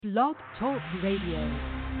Blog Talk Radio.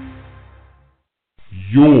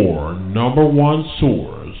 Your number one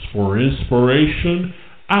source for inspiration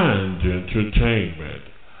and entertainment.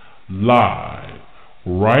 Live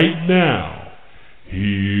right now.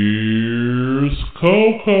 Here's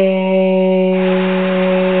Koko.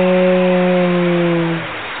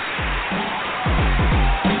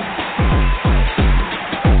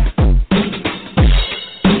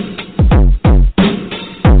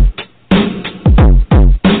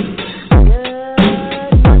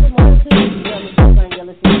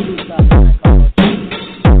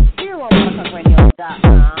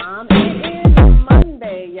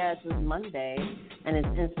 Monday, and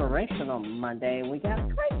it's Inspirational Monday. We got a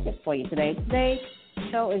great tip for you today. Today's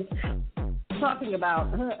show is talking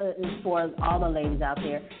about, is for all the ladies out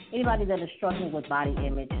there, anybody that is struggling with body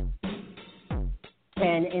image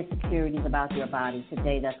and insecurities about your body.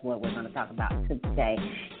 Today, that's what we're going to talk about today.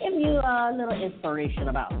 Give you a little inspiration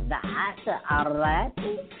about that. All right.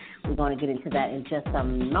 We're going to get into that in just a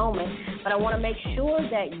moment, but I want to make sure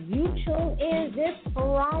that you tune in this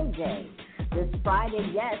Friday. This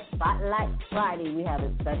Friday, yes, Spotlight Friday, we have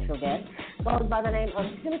a special guest. Goes by the name of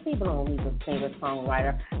Timothy Bloom. He's a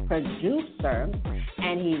singer-songwriter, producer,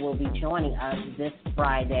 and he will be joining us this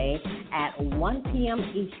Friday at 1 p.m.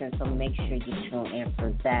 Eastern, so make sure you tune in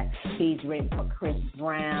for that. He's written for Chris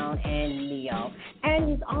Brown and Neo, and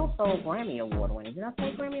he's also a Grammy Award-winning. Did I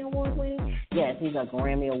say Grammy Award-winning? Yes, he's a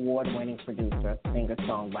Grammy Award-winning producer,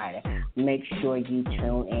 singer-songwriter. Make sure you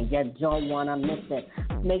tune in. You don't want to miss it.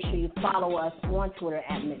 Make sure you follow us on Twitter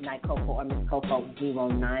at Midnight Koko or Miss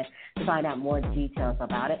Koko09 to find out more details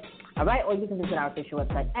about it. All right, or you can visit our official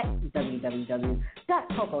website at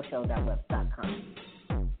www.cocoshow.web.com.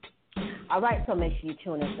 All right, so make sure you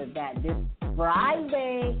tune in for that this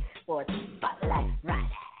Friday for Spotlight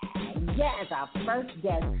Friday. Yes, our first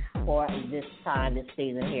guest for this time, this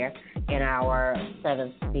season here in our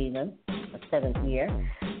seventh year.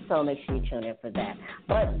 So make sure you tune in for that.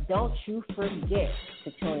 But don't you forget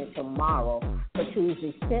to tune in tomorrow for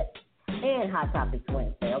Tuesday Tips and Hot Topics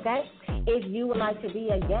Wednesday, okay? If you would like to be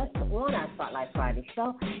a guest on our Spotlight Friday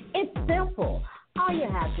show, it's simple. All you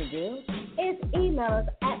have to do is email us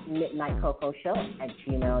at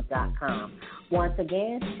midnightcocoshow@gmail.com. Once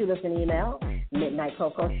again, shoot us an email,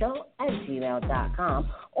 midnightcocoshow@gmail.com,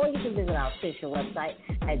 or you can visit our official website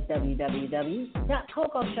at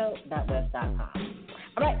www.cocoshow.web.com.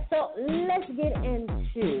 All right, so let's get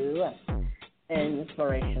into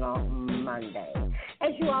Inspirational Monday.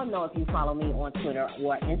 As you all know, if you follow me on Twitter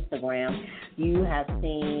or Instagram, you have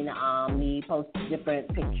seen me post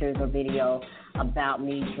different pictures or videos about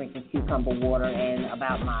me drinking cucumber water and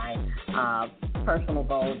about my personal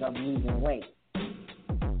goals of losing weight.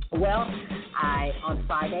 Well, on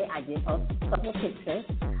Friday, I did post a couple of pictures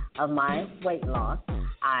of my weight loss.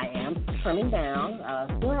 I am trimming down.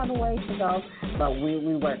 Still have a ways to go, but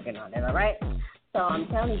we're working on it, all right? So I'm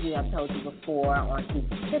telling you, I've told you before on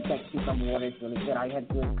tip that cucumber water is really good. All you have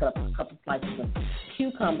to do is cut up a couple slices of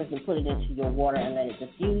cucumbers and put it into your water and let it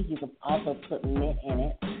diffuse. You can also put mint in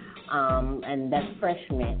it, and that's fresh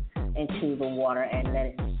mint, into the water and let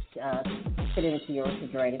it put it into your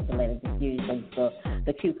refrigerator to let it diffuse. So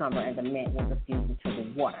the cucumber and the mint will diffuse into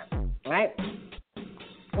the water, all right?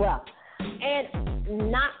 Well, and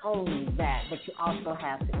not only that, but you also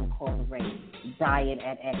have to incorporate diet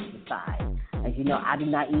and exercise. As you know, I do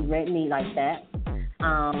not eat red meat like that.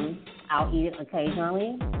 I'll eat it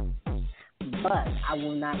occasionally, but I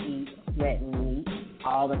will not eat red meat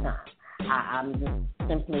all the time. I'm just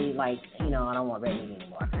simply like, I don't want red meat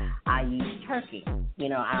anymore. I use turkey.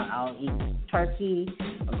 I'll eat turkey,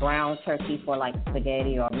 ground turkey for like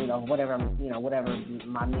spaghetti or, whatever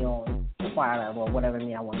my meal is required of or whatever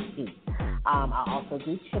meat I want to eat. I also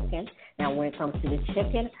do chicken. Now, when it comes to the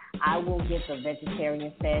chicken, I will get the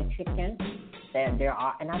vegetarian-fed chicken. There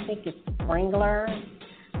are, and I think it's Springler.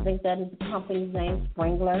 I think that is the company's name,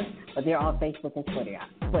 Springler. But they're on Facebook and Twitter.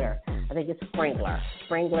 I think it's Springler,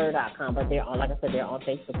 Springler.com. But they're on, like I said, they're on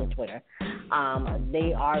Facebook and Twitter.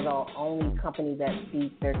 They are the only company that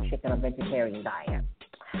feeds their chicken a vegetarian diet.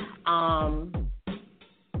 And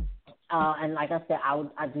like I said,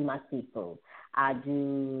 I do my seafood. I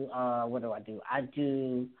do, what do? I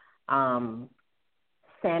do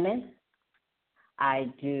salmon. I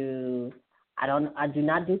do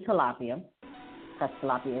not do tilapia, because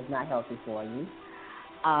tilapia is not healthy for you.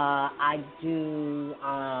 I do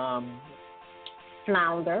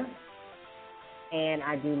flounder, and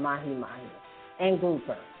I do mahi-mahi, and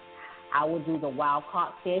grouper. I will do the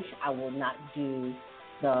wild-caught fish. I will not do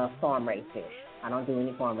the farm-raised fish. I don't do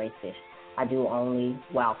any farm-raised fish. I do only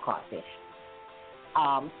wild-caught fish.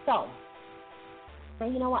 So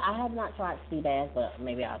And you know what? I have not tried sea bass, but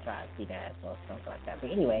maybe I'll try sea bass or something like that. But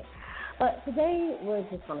anyway, but today we're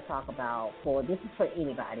just going to talk about this is for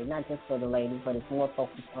anybody, not just for the ladies, but it's more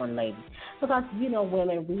focused on ladies because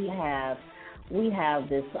women we have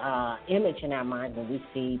this image in our minds when we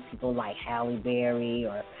see people like Halle Berry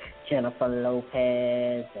or Jennifer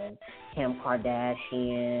Lopez and Kim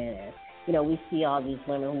Kardashian, and we see all these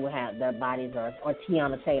women who have their bodies or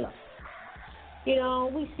Tiana Taylor.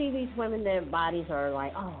 We see these women, their bodies are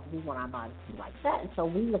like, oh, we want our bodies to be like that. And so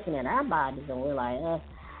we're looking at our bodies and we're like, I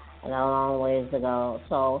got a long ways to go.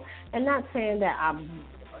 So, and not saying that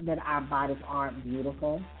our bodies aren't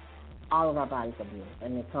beautiful. All of our bodies are beautiful,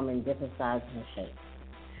 and they come in different sizes and shapes.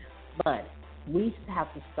 But we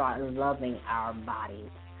have to start loving our bodies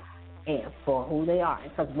for who they are.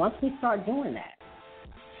 Because once we start doing that,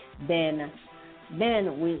 then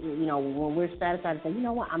we, when we're satisfied and say, you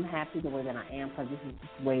know what, I'm happy the way that I am because this is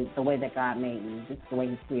the way that God made me. This is the way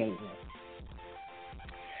He created me.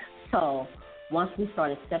 So once we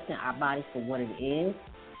start accepting our bodies for what it is,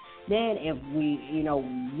 then if we,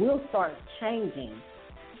 we'll start changing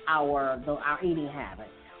our eating habits.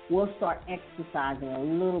 We'll start exercising a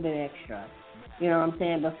little bit extra. You know what I'm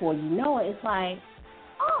saying? Before you know it, it's like,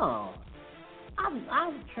 oh,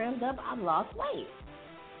 I've trimmed up, I've lost weight.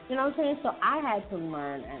 You know what I'm saying? So I had to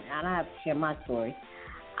learn, and I have to share my story.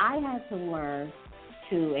 I had to learn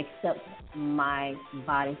to accept my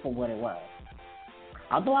body for what it was.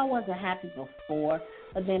 Although I wasn't happy before,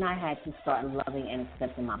 but then I had to start loving and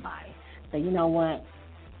accepting my body. So you know what?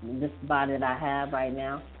 This body that I have right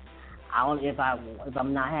now, if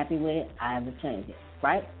I'm not happy with it, I have to change it,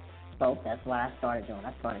 right? So that's what I started doing.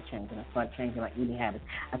 I started changing my eating habits.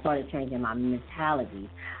 I started changing my mentality.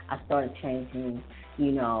 I started changing,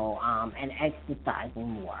 and exercising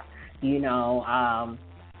more,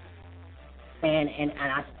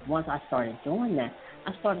 once I started doing that,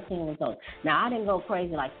 I started seeing results. Now, I didn't go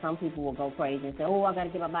crazy like some people will go crazy and say, oh, I got to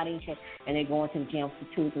get my body in shape, and they're going to the gym for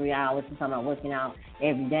 2 or 3 hours and talking about working out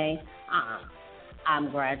every day. I'm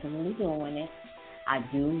gradually doing it. I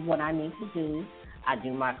do what I need to do. I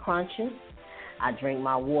do my crunches. I drink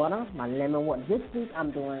my water, my lemon water. This week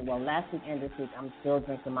last week and this week, I'm still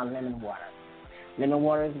drinking my lemon water. Lemon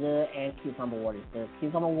water is good and cucumber water is good.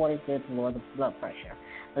 Cucumber water is good to lower the blood pressure.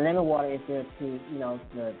 The lemon water is good to,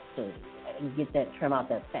 to get that, trim out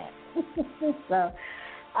that fat.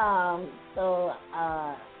 So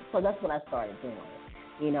that's what I started doing,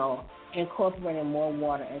 incorporating more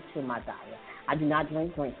water into my diet. I do not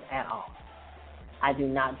drink drinks at all. I do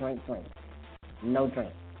not drink drinks. No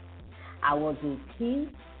drinks. I will do tea,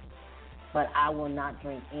 but I will not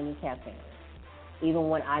drink any caffeine. Even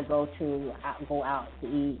when I go out to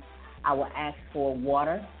eat, I will ask for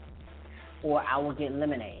water or I will get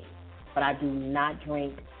lemonade. But I do not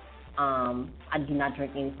drink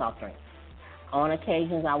any soft drinks. On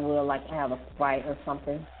occasions, I will like to have a Sprite or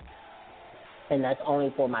something, and that's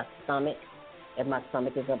only for my stomach. If my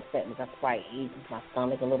stomach is upset, because Sprite eases my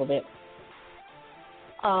stomach a little bit.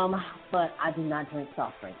 But I do not drink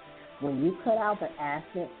soft drinks. When you cut out the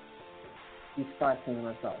acid, you start seeing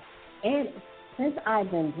results. And since I've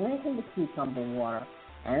been drinking the cucumber water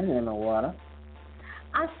and lemon water,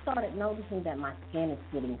 I started noticing that my skin is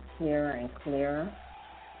getting clearer and clearer,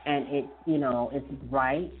 and it's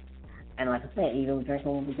bright. And like I said, even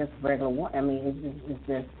drinking just regular water, it's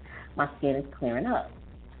just my skin is clearing up.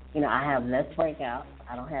 I have less breakouts.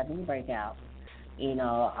 I don't have any breakouts.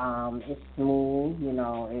 It's smooth.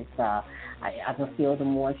 It's I can feel the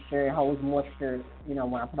moisture. It holds moisture.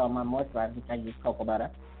 When I put on my moisturizer, which I use cocoa butter,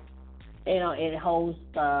 it holds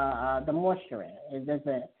the moisture in. It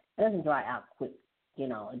doesn't dry out quick.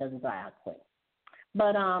 It doesn't dry out quick.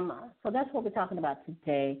 But so that's what we're talking about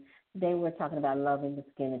today. Today we're talking about loving the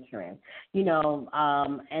skin that you're in.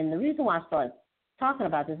 And the reason why I started talking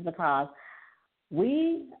about this is because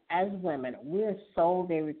we as women, we're so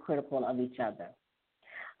very critical of each other.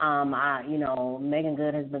 Megan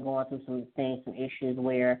Good has been going through some things, some issues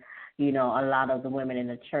where, a lot of the women in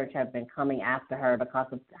the church have been coming after her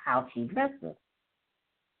because of how she dresses.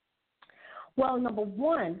 Well, number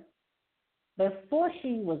one, before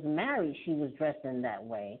she was married, she was dressing that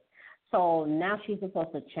way. So now she's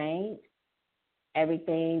supposed to change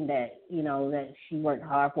everything that, that she worked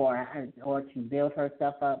hard for or to build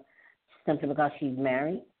herself up simply because she's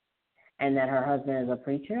married and that her husband is a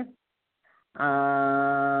preacher.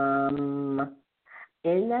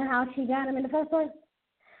 Isn't that how she got him in the first place?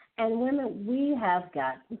 And women, we have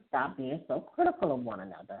got to stop being so critical of one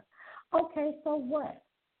another. Okay, so what?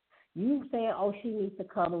 You say, oh, she needs to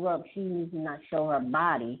cover up. She needs to not show her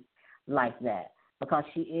body like that because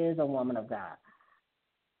she is a woman of God.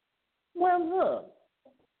 Well, look,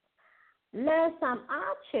 Last time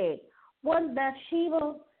I checked, wasn't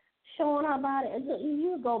Bathsheba showing her body?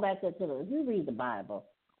 You go back into you read the Bible.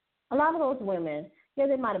 A lot of those women, yeah,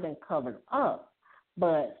 they might have been covered up,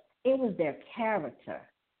 but it was their character.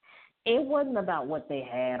 It wasn't about what they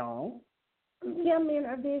had on. Yeah, men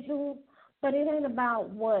are visual, but it ain't about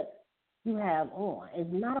what you have on.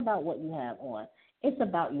 It's not about what you have on. It's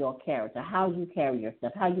about your character, how you carry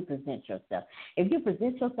yourself, how you present yourself. If you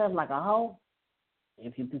present yourself like a hoe,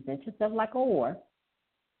 if you present yourself like a whore,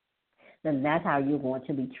 then that's how you're going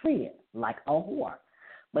to be treated, like a whore.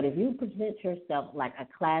 But if you present yourself like a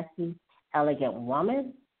classy, elegant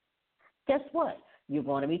woman, guess what? You're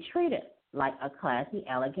going to be treated like a classy,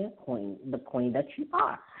 elegant queen, the queen that you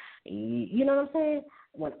are. You know what I'm saying?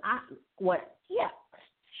 Yeah,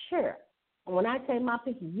 sure. When I take my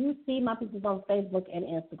pictures, you see my pictures on Facebook and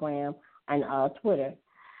Instagram and Twitter,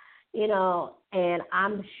 and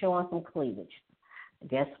I'm showing some cleavage.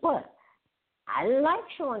 Guess what? I like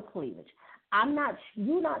showing cleavage.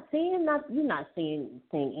 You're not seeing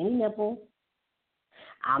any nipples.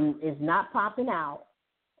 It's not popping out.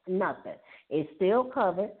 Nothing. It's still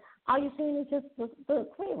covered. All you're seeing is just the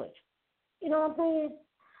cleavage. You know what I'm saying?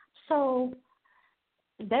 So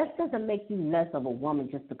that doesn't make you less of a woman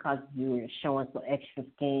just because you're showing some extra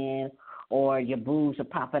skin or your boobs are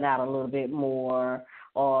popping out a little bit more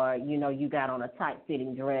or, you got on a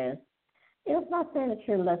tight-fitting dress. It's not saying that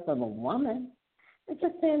you're less of a woman. It's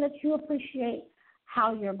just saying that you appreciate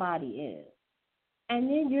how your body is. And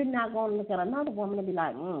then you're not going to look at another woman and be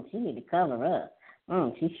like, she need to cover up.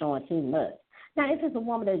 She's showing too much. Now, if it's a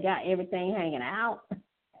woman that got everything hanging out,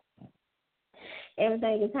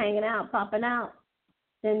 everything is hanging out, popping out,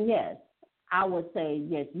 then yes, I would say,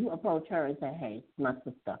 yes, you approach her and say, hey, my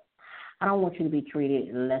sister, I don't want you to be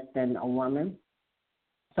treated less than a woman.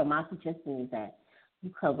 So my suggestion is that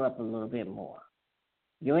you cover up a little bit more.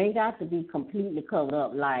 You ain't got to be completely covered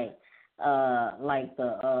up like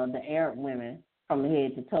the Arab women from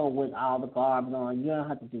head to toe with all the garbs on. You don't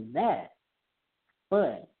have to do that.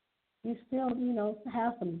 But you still,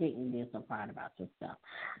 have some dignity and some pride about yourself.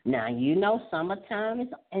 Now, summertime is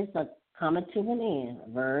coming to an end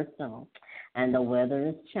very soon, and the weather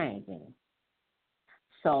is changing.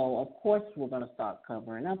 So, of course, we're going to start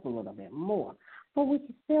covering up a little bit more. But we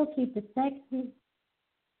can still keep it sexy.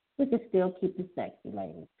 We can still keep it sexy,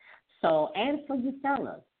 ladies. So, and for you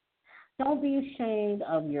fellas, don't be ashamed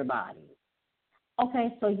of your body.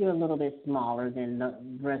 Okay, so you're a little bit smaller than the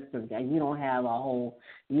rest of the guys. You don't have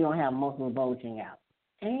muscle bulging out.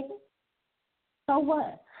 And so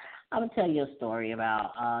what? I'm going to tell you a story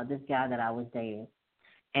about this guy that I was dating.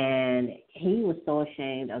 And he was so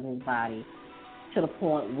ashamed of his body to the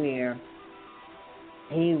point where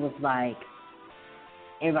he was like,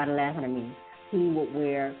 everybody laughing at me. He would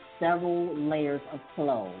wear several layers of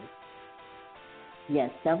clothes.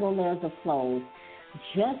 Yes, several layers of clothes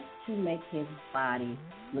just to make his body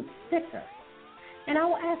look thicker. And I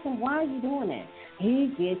would ask him, why are you doing that?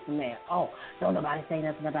 He gets mad. Oh, don't nobody say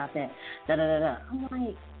nothing about that. Da-da-da-da. I'm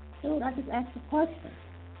like, dude, I just asked a question.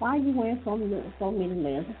 Why are you wearing so many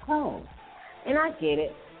layers of clothes? And I get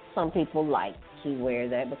it. Some people like to wear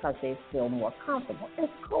that because they feel more comfortable.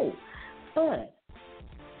 It's cool. But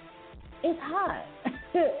it's hot.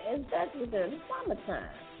 Especially during the summertime.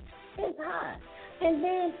 It's hot. And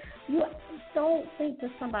then you don't think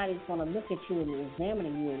that somebody's going to look at you and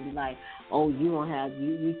examine you and be like, oh, you're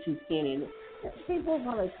too skinny. People are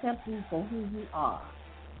going to accept you for who you are.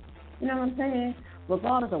 You know what I'm saying?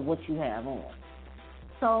 Regardless of what you have on.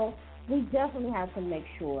 So we definitely have to make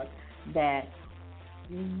sure that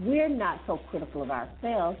we're not so critical of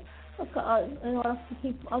ourselves in order to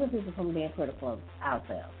keep other people from being critical of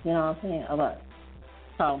ourselves. You know what I'm saying? Of us.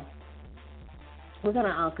 So we're going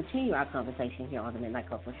to continue our conversation here on the Midnight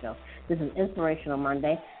Koko Show. This is Inspirational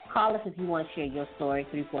Monday. Call us if you want to share your story,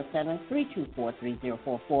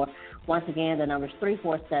 347-324-3044. Once again, the number is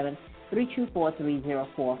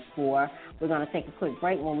 347-324-3044. We're going to take a quick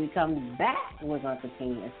break. When we come back, we're going to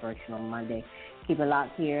continue Inspirational Monday. Keep it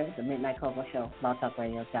locked here, the Midnight Koko Show,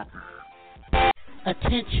 blogtalkradio.com.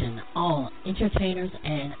 Attention, all entertainers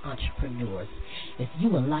and entrepreneurs. If you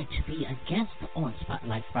would like to be a guest on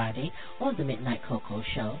Spotlight Friday or the Midnight Koko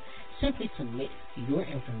Show, simply submit your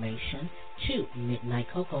information to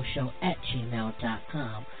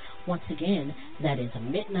midnightkokoshow@gmail.com. Once again, that is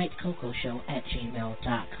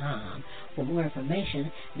midnightkokoshow@gmail.com. For more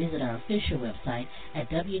information, visit our official website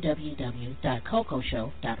at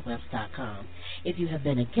www.kokoshow.webs.com. If you have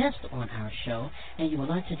been a guest on our show and you would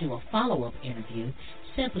like to do a follow-up interview,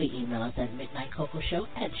 simply email us at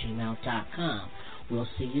midnightkokoshow@gmail.com. We'll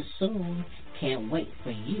see you soon. Can't wait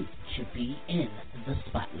for you to be in the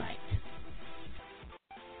spotlight.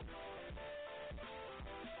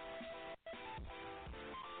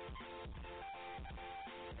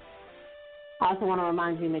 also want to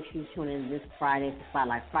remind you, make sure you tune in this Friday for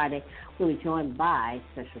Spotlight Friday. We'll be joined by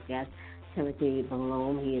special guest Timothy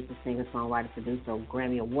Bloom. He is a singer-songwriter, producer,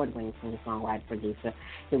 Grammy Award-winning singer-songwriter, producer.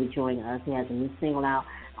 He'll be joining us. He has a new single out.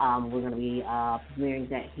 We're going to be premiering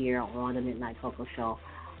that here on the Midnight Koko Show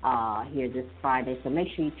here this Friday. So make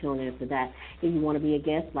sure you tune in for that. If you want to be a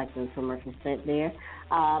guest, like the commercial said there,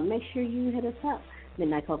 make sure you hit us up.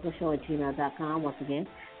 MidnightCocoShow@gmail.com. Once again,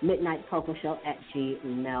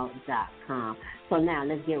 MidnightCocoShow@gmail.com. So now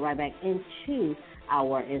let's get right back into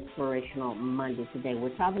our Inspirational Monday today.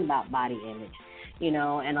 We're talking about body image,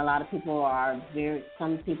 and a lot of people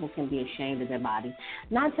some people can be ashamed of their body.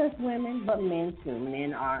 Not just women, but men too.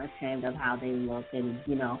 Men are ashamed of how they look and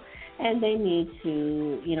they need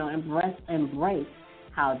to, embrace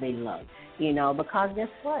how they look, because guess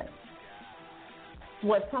what?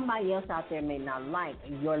 What somebody else out there may not like,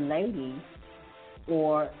 your lady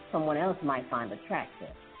or someone else might find attractive.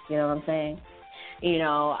 You know what I'm saying?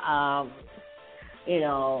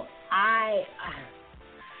 I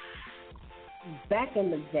back in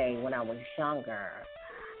the day when I was younger,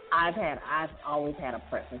 I've always had a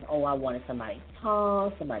preference. Oh, I wanted somebody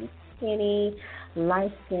tall, somebody skinny,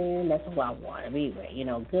 light skin. That's who I want to be with.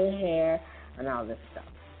 Good hair and all this stuff.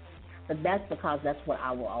 But that's because that's what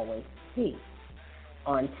I will always see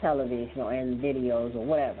on television or in videos or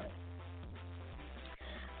whatever.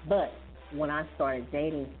 But when I started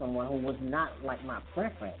dating someone who was not like my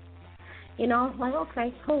preference, I was like,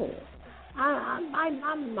 okay, cool. I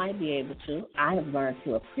might be able to. I have learned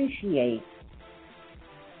to appreciate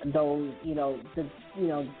those,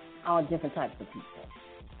 all different types of people.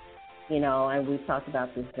 And we've talked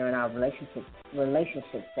about this during our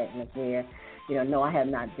relationship segment where, no, I have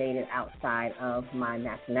not dated outside of my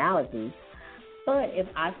nationality. But if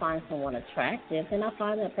I find someone attractive, then I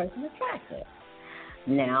find that person attractive.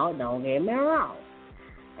 Now, don't get me wrong.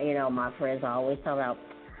 My friends always talk about,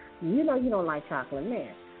 you don't like chocolate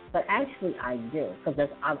men. But actually, I do, because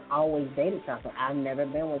I've always dated chocolate. I've never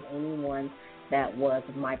been with anyone that was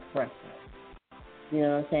my preference. You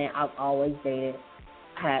know what I'm saying? I've always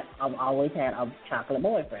had a chocolate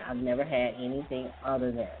boyfriend. I've never had anything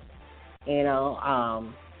other than,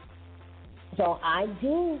 So I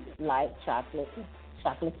do like chocolate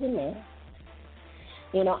men.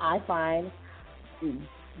 I find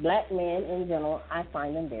black men in general, I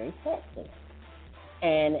find them very sexy.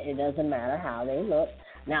 And it doesn't matter how they look.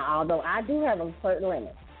 Now, although I do have a certain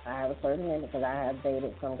limit. I have a certain limit because I have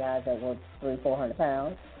dated some guys that were 300-400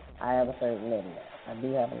 pounds. I have a certain limit. I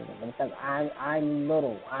do have a limit because I'm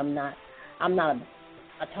little. I'm not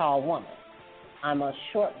a tall woman. I'm a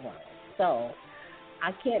short woman. So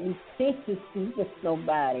I can't be 50 with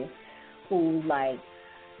somebody who's like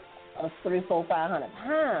a 300-500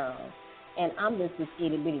 pounds, and I'm just this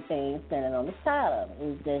itty bitty thing standing on the side of it.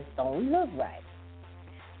 It just don't look right.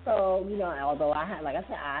 So, although I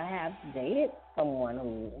have dated someone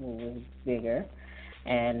who was bigger,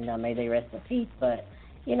 and may they rest in peace, but,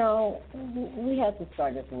 we have to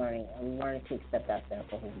start just learning to accept ourselves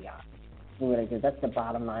for who we are. We really do. That's the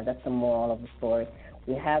bottom line. That's the moral of the story.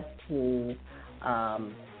 We have to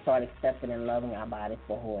start accepting and loving our bodies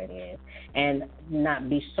for who it is and not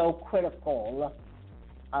be so critical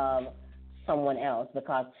of someone else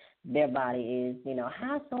because their body is,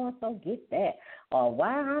 how so-and-so get that? Or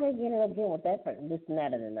how they get it again with that person, this and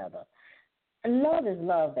that and another. And love is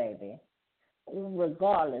love, baby.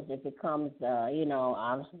 Regardless if it comes, wherever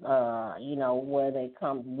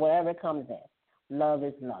it comes in. Love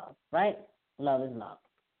is love, right? Love is love.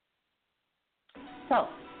 So,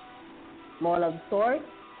 moral of the story,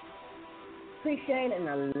 appreciate and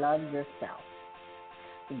love yourself.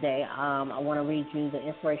 Today, I want to read you the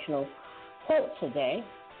inspirational quote today.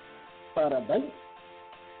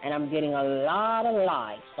 And I'm getting a lot of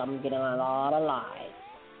likes.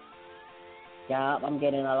 Yup, I'm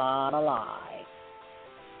getting a lot of likes.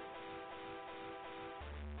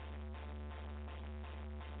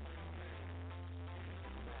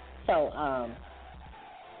 So,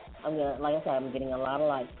 I'm getting a lot of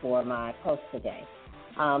likes for my post today.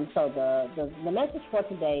 So the message for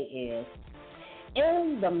today is,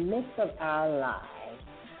 in the midst of our lives,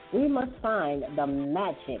 we must find the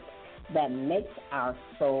magic that makes our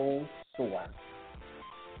soul soar.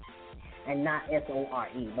 And not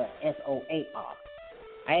S-O-R-E, but S-O-A-R.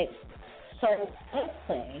 Right? So let's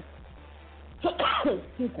say,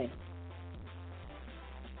 excuse me,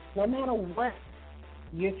 no matter what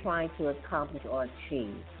you're trying to accomplish or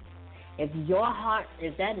achieve, if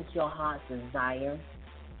that is your heart's desire,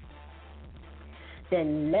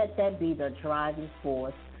 then let that be the driving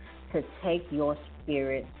force to take your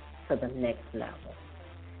spirit to the next level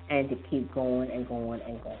and to keep going and going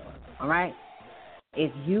and going. All right?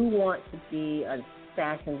 If you want to be a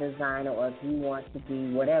fashion designer, or if you want to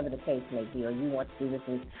be whatever the case may be, or you want to do this,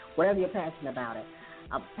 whatever you're passionate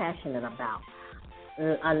about,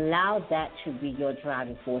 allow that to be your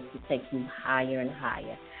driving force to take you higher and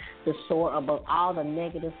higher, to soar above all the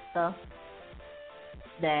negative stuff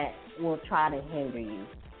that will try to hinder you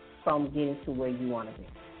from getting to where you want to be.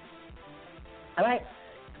 All right?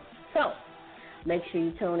 So, make sure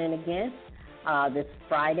you tune in again this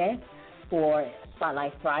Friday for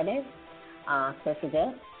Spotlight Friday. Special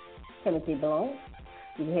guest, Timothy Bloom.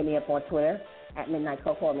 You can hit me up on Twitter at Midnight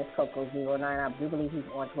Koko or Miss Koko09. I do believe he's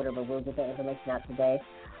on Twitter, but we'll get that information out today,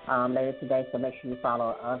 later today. So make sure you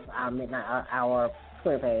follow us, our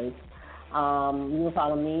Twitter page. You can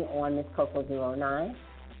follow me on Miss Koko09,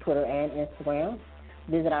 Twitter and Instagram.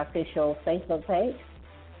 Visit our official Facebook page,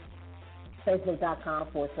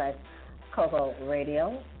 facebook.com/Koko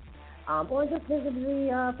Radio, or just visit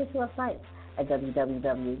the official website at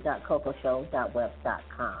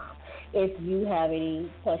www.kokoshow.web.com. If you have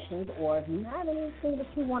any questions, or if you have anything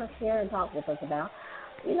that you want to share and talk with us about,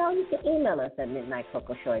 you can email us at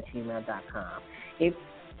midnightkokoshow@gmail.com. If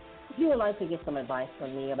you would like to get some advice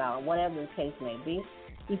from me about whatever the case may be,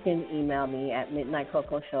 you can email me at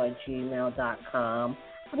midnightkokoshow@gmail.com.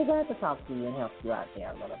 I'll be glad to talk to you and help you out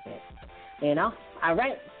there a little bit. All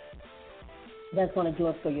right. That's going to do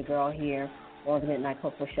it for your girl here on the Midnight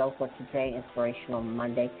Koko Show for today, Inspirational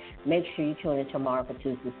Monday. Make sure you tune in tomorrow for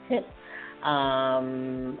Tuesday's tips.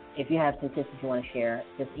 If you have some tips that you want to share,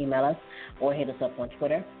 just email us or hit us up on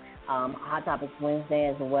Twitter. Hot Topics Wednesday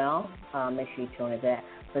as well. Make sure you tune in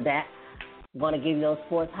for that. I'm going to give you those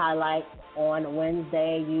sports highlights on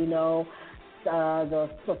Wednesday. The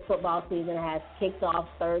football season has kicked off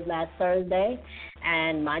last Thursday,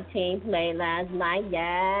 and my team played last night,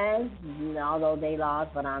 yes, although they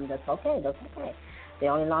lost, but that's okay. They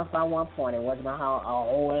only lost by 1 point. It wasn't a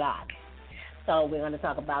whole lot. So we're going to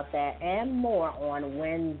talk about that and more on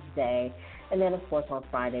Wednesday. And then, of course, on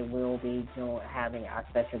Friday, we'll be having our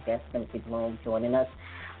special guest, Timothy Bloom, joining us.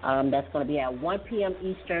 That's going to be at 1 p.m.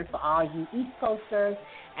 Eastern for all you East Coasters,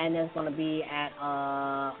 and it's going to be at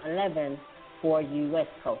 11 for you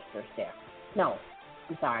West Coasters there. No,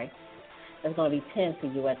 I'm sorry. It's going to be 10 for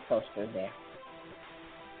you West Coasters there.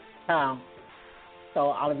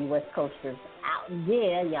 So all of you West Coasters out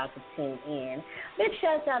there, y'all can tune in. Big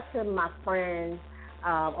shout out to my friends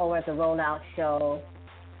over at the Rollout Show.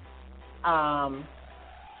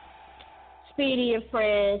 Speedy and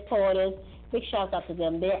Friends, Porters. Big shout out to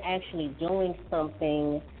them. They're actually doing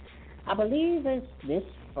something. I believe it's is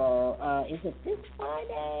it this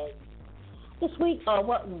Friday? This week?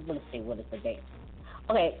 Let's see, what is the date?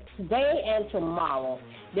 Okay, today and tomorrow,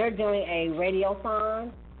 they're doing a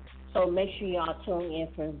radiothon, so make sure y'all tune in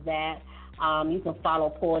for that. You can follow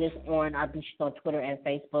Portis on Twitter and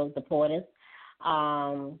Facebook, the Portis.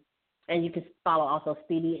 And you can follow also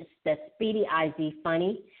Speedy, that's Speedy IZ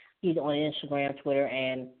Funny. He's on Instagram, Twitter,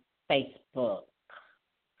 and Facebook.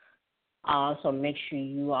 So make sure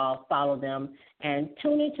you all follow them and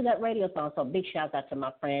tune into that radiothon. So big shout out to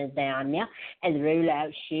my friends down there and the really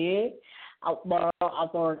loud shit out there in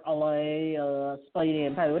LA, Speedy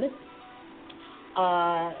and Portis.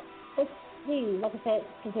 Let's see, like I said,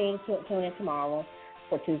 continue to tune in tomorrow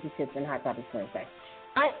for Tuesday Tips and Hot Topics Wednesday.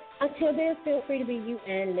 All right, until then, feel free to be you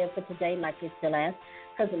and live for today like it still has,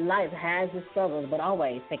 because life has its struggles, but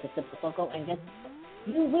always take a sip of Koko and guess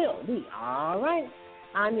you will be all right.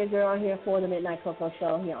 I'm your girl here for the Midnight Koko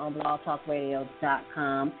Show here on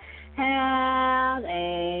blogtalkradio.com. Have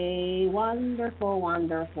a wonderful,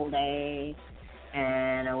 wonderful day,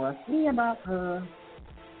 and I will see about her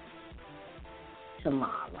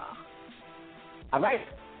tomorrow. All right.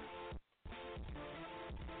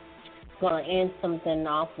 Going to end something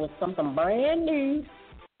off with something brand new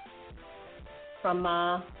from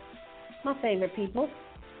my favorite people.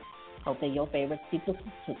 Hope they're your favorite people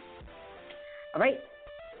too. All right.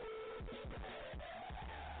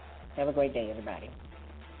 Have a great day, everybody.